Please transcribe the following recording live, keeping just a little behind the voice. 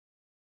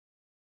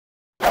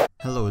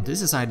Hello,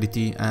 this is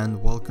IDT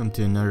and welcome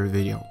to another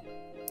video.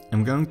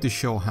 I'm going to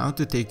show how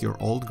to take your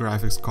old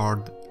graphics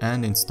card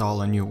and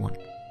install a new one.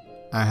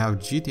 I have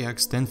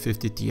GTX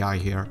 1050 Ti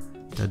here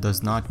that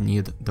does not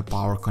need the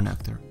power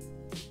connector.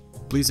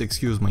 Please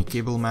excuse my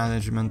cable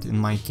management. In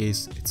my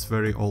case, it's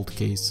very old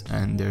case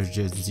and there's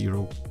just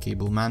zero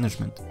cable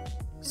management.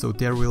 So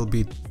there will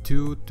be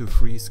 2 to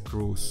 3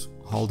 screws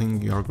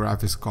holding your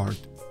graphics card.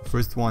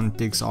 First one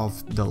takes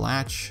off the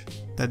latch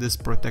that is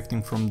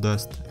protecting from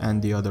dust and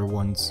the other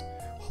one's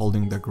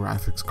holding the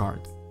graphics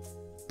card.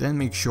 Then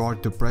make sure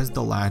to press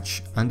the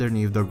latch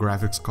underneath the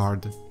graphics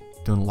card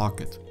to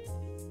unlock it.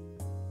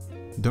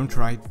 Don't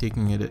try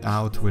taking it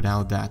out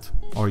without that,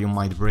 or you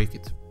might break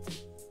it.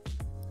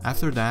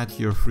 After that,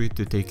 you're free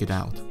to take it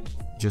out.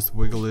 Just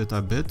wiggle it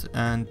a bit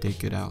and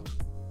take it out.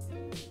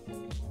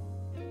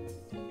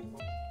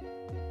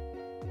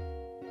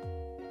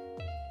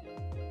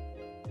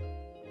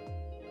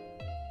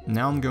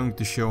 Now I'm going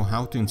to show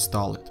how to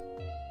install it.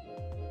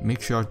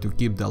 Make sure to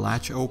keep the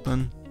latch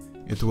open.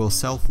 It will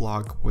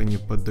self-lock when you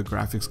put the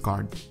graphics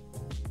card.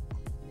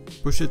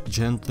 Push it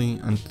gently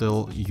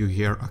until you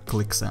hear a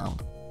click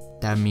sound.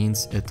 That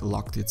means it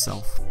locked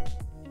itself.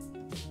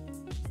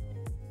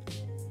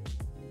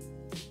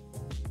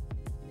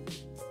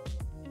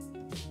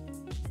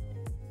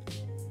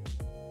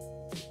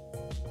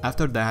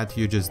 After that,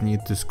 you just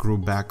need to screw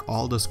back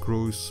all the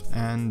screws,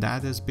 and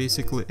that is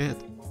basically it.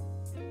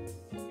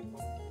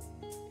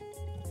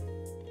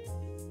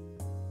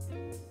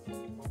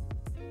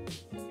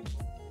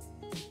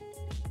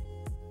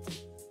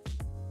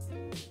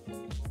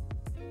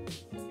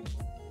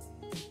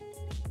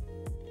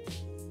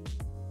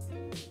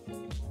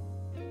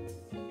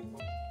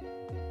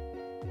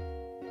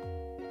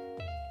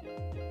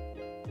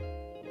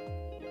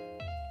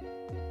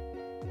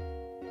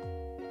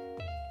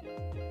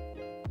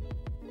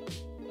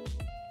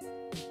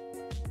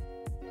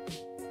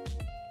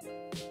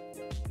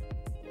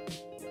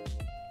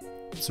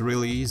 It's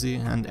really easy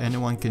and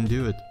anyone can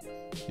do it.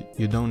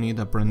 You don't need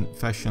a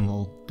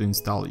professional to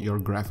install your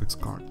graphics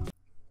card.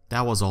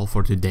 That was all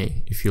for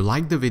today. If you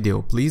liked the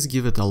video, please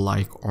give it a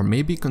like or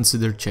maybe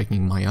consider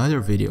checking my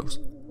other videos.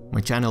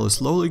 My channel is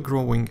slowly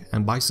growing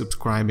and by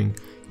subscribing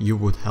you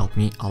would help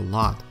me a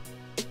lot.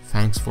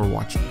 Thanks for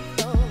watching.